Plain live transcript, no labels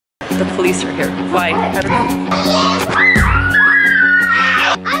the police are here. Why? I don't know.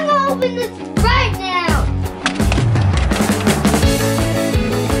 I'm gonna open this right now.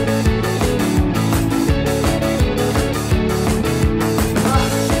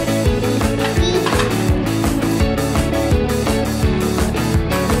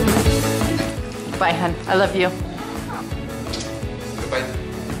 Bye, hun. I love you. Goodbye.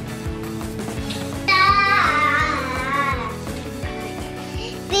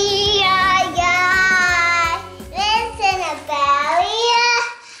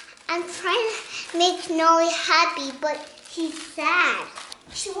 I'm trying to make Nolly happy, but she's sad.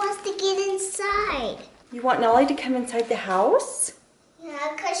 She wants to get inside. You want Nolly to come inside the house?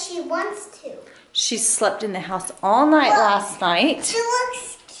 Yeah, because she wants to. She slept in the house all night last night. She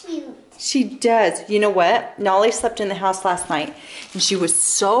looks cute. She does. You know what? Nolly slept in the house last night and she was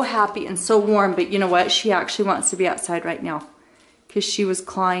so happy and so warm, but you know what? She actually wants to be outside right now because she was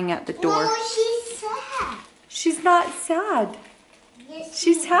clawing at the door. No, she's sad. She's not sad. Yes,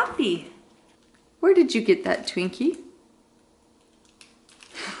 She's happy. Where did you get that, Twinkie?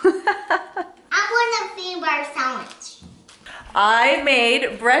 I want a peanut butter sandwich. I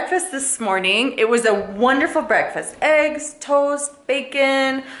made breakfast this morning. It was a wonderful breakfast. Eggs, toast,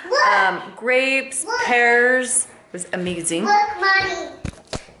 bacon, grapes, pears. It was amazing. Look, Mommy.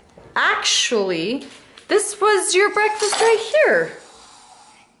 Actually, this was your breakfast right here.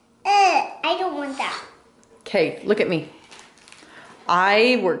 I don't want that. Okay, look at me.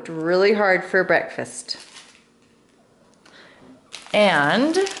 I worked really hard for breakfast.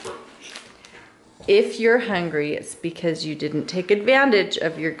 And if you're hungry, it's because you didn't take advantage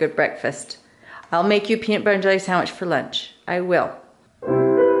of your good breakfast. I'll make you a peanut butter and jelly sandwich for lunch. I will.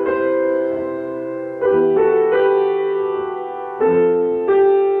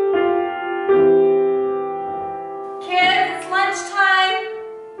 Kids, it's lunchtime.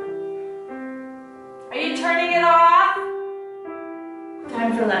 Are you turning it off?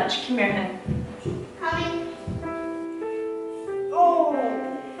 Time for lunch. Come here, honey. Coming. Oh,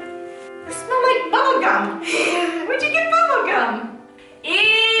 it smells like bubble gum. Where'd you get bubble gum?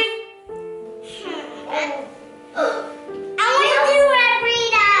 Eve. I want to do a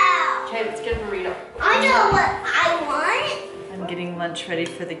burrito. Okay, let's get a burrito. I know what I want. I'm getting lunch ready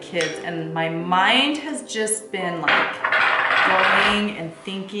for the kids, and my mind has just been like going and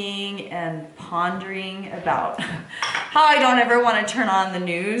thinking and pondering about how I don't ever want to turn on the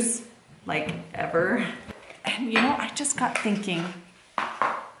news, like ever. And you know, I just got thinking,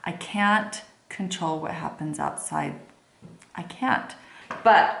 I can't control what happens outside. I can't.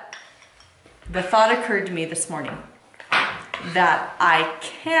 But the thought occurred to me this morning that I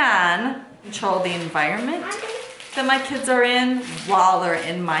can control the environment that my kids are in while they're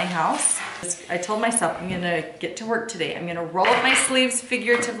in my house. I told myself I'm gonna get to work today. I'm gonna roll up my sleeves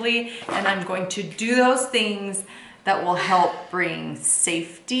figuratively, and I'm going to do those things that will help bring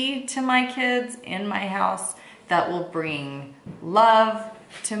safety to my kids in my house, that will bring love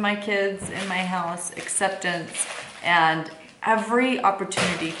to my kids in my house, acceptance, and every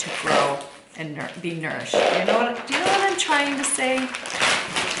opportunity to grow and be nourished. Do you know what I'm trying to say?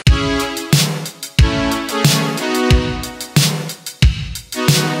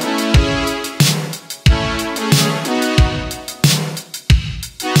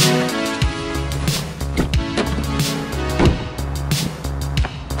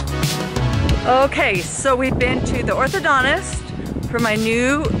 Okay, so we've been to the orthodontist for my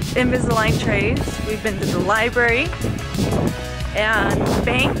new Invisalign trays. We've been to the library and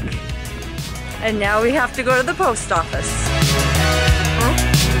bank, and now we have to go to the post office.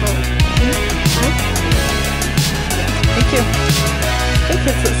 Thank you. Hey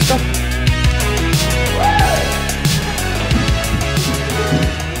kids, let's go.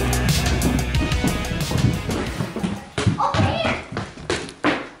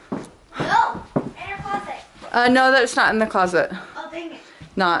 No, that's not in the closet. Oh, dang it.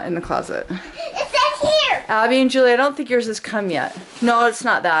 Not in the closet. It says here. Abby and Julie, I don't think yours has come yet. No, it's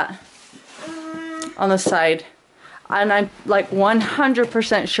not that. On the side. And I'm like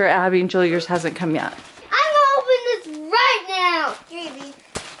 100% sure Abby and Julie, yours hasn't come yet. I'm gonna open this right now. Baby.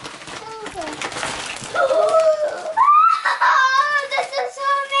 Oh, this is so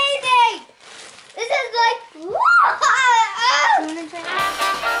amazing. This is like,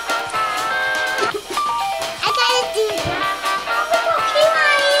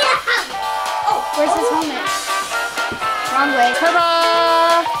 where's his helmet? Wrong way.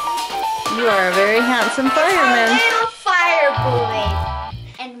 Ta-da! You are a very handsome fireman. Little fire boy.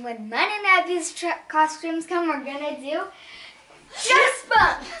 And when mine and Abby's costumes come, we're gonna do chest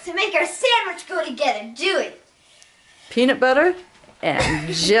bump to make our sandwich go together. Do it. Peanut butter?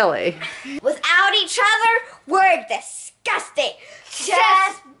 and Jilly. Without each other, we're disgusting.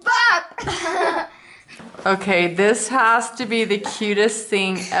 Just bump. Okay, this has to be the cutest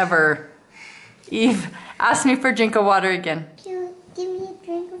thing ever. Eve, ask me for a drink of water again. Can you give me a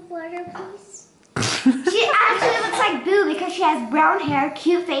drink of water, please? She actually looks like Boo because she has brown hair,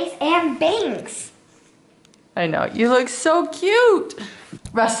 cute face, and bangs. I know, you look so cute.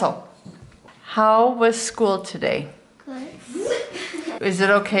 Russell, how was school today? Good. Is it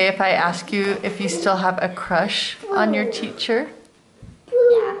okay if I ask you if you still have a crush on your teacher?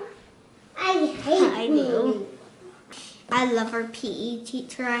 Yeah. I do. I love our PE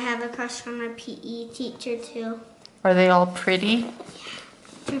teacher. I have a crush on our PE teacher too. Are they all pretty?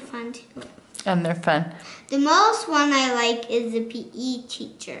 They're fun too. And they're fun. The most one I like is the PE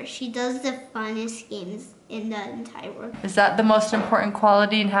teacher. She does the funnest games in the entire world. Is that the most important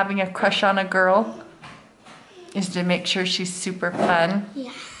quality in having a crush on a girl? Is to make sure she's super fun?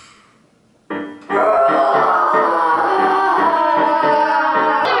 Yeah.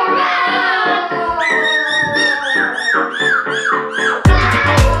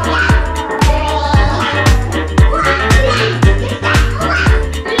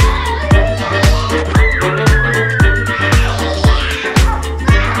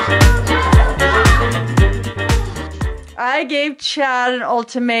 I gave Chad an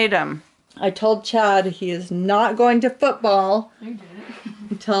ultimatum. I told Chad he is not going to football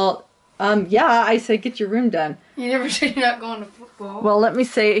until, yeah, I said get your room done. You never said you're not going to football. Well, let me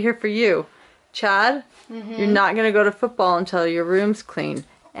say it here for you. Chad, you're not going to go to football until your room's clean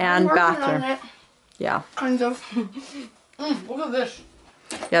and bathroom. On it. Yeah. Kind of. Look at this.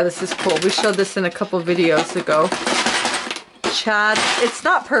 Yeah, this is cool. We showed this in a couple videos ago. Chad, it's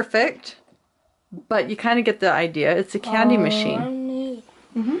not perfect, but you kind of get the idea. It's a candy machine.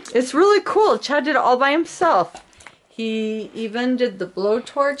 It's really cool. Chad did it all by himself. He even did the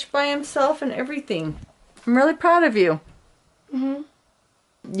blowtorch by himself and everything. I'm really proud of you.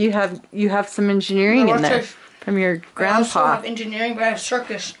 You have some engineering in there from your I also grandpa. have engineering, but I have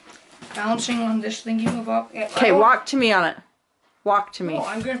circus. Balancing on this thing you move up. Okay, walk to me on it. Walk to me. Oh,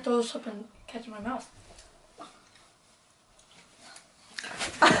 I'm going to throw this up and catch my mouth.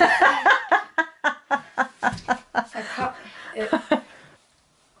 I caught it.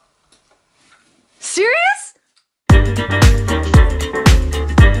 Serious? Want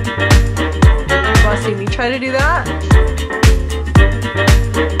to see me try to do that?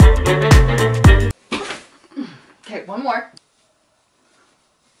 Okay, one more.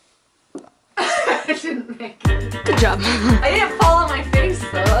 I didn't make it. Good job. I didn't fall on my face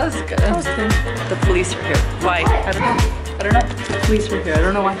though. That was good. That was good. The police are here. Why? I don't know. I don't know. The police were here. I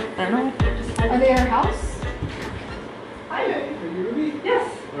don't know why. I don't know. Are they at our house? Hi. Are you Ruby? Yes.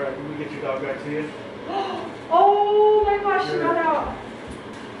 Alright, can we get your dog back to you? Oh my gosh, she got out.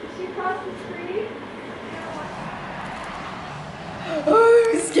 Did she cross the street?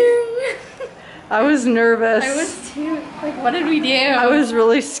 Oh, I'm scared. I was nervous. I was too. Like, what did we do? I was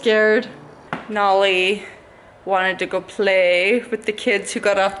really scared. Nolly wanted to go play with the kids who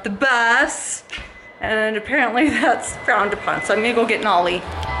got off the bus, and apparently that's frowned upon, so I'm gonna go get Nolly.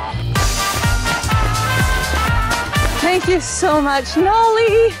 Thank you so much,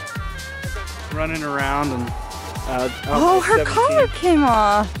 Nolly. Running around and Oh, her collar came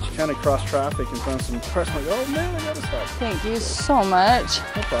off. She kind of crossed traffic in front of some cars. I'm like, oh man, I gotta stop. Thank you so much.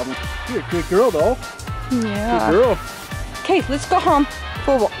 No problem. You're a good girl though. Yeah. Good girl. Okay, let's go home.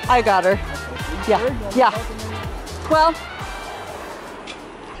 Oh, I got her. Yeah, yeah. Well,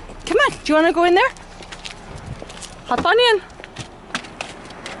 come on. Do you want to go in there? Hop on in.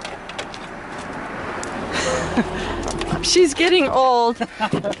 She's getting old.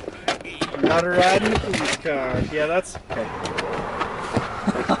 Got her riding the police car. Yeah, that's okay.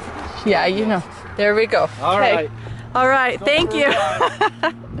 Yeah, you know. There we go. All okay. right. All right. Thank you.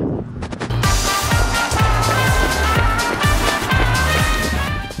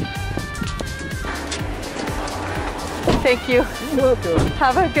 Thank you. You're welcome.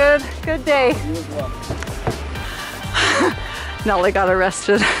 Have a good day. You as well. Nellie got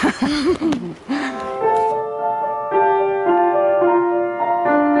arrested.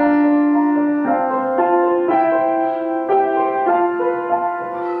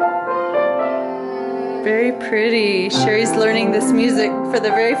 Very pretty. Sherry's learning this music for the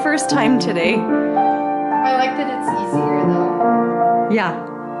very first time today. I like that it's easier though. Yeah.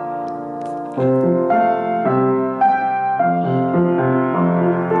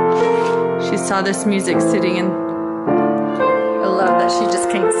 She saw this music sitting and I love that she just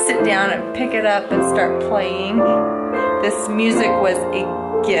can sit down and pick it up and start playing. This music was a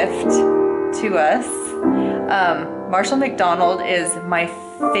gift to us. Marshall McDonald is my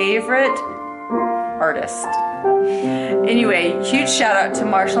favorite artist. Anyway, huge shout out to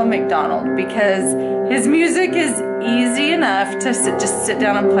Marshall McDonald because his music is easy enough to just sit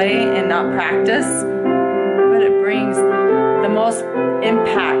down and play and not practice, but it brings the most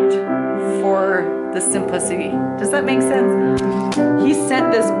impact for the simplicity. Does that make sense? He sent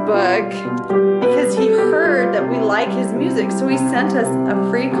this book because he heard that we like his music, so he sent us a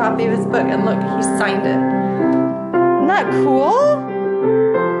free copy of his book, and look, he signed it. Isn't that cool?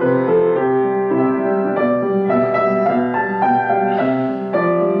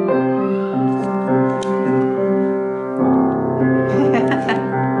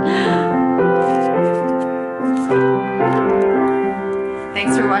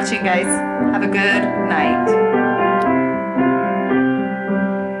 Thanks for watching, guys. Have a good night.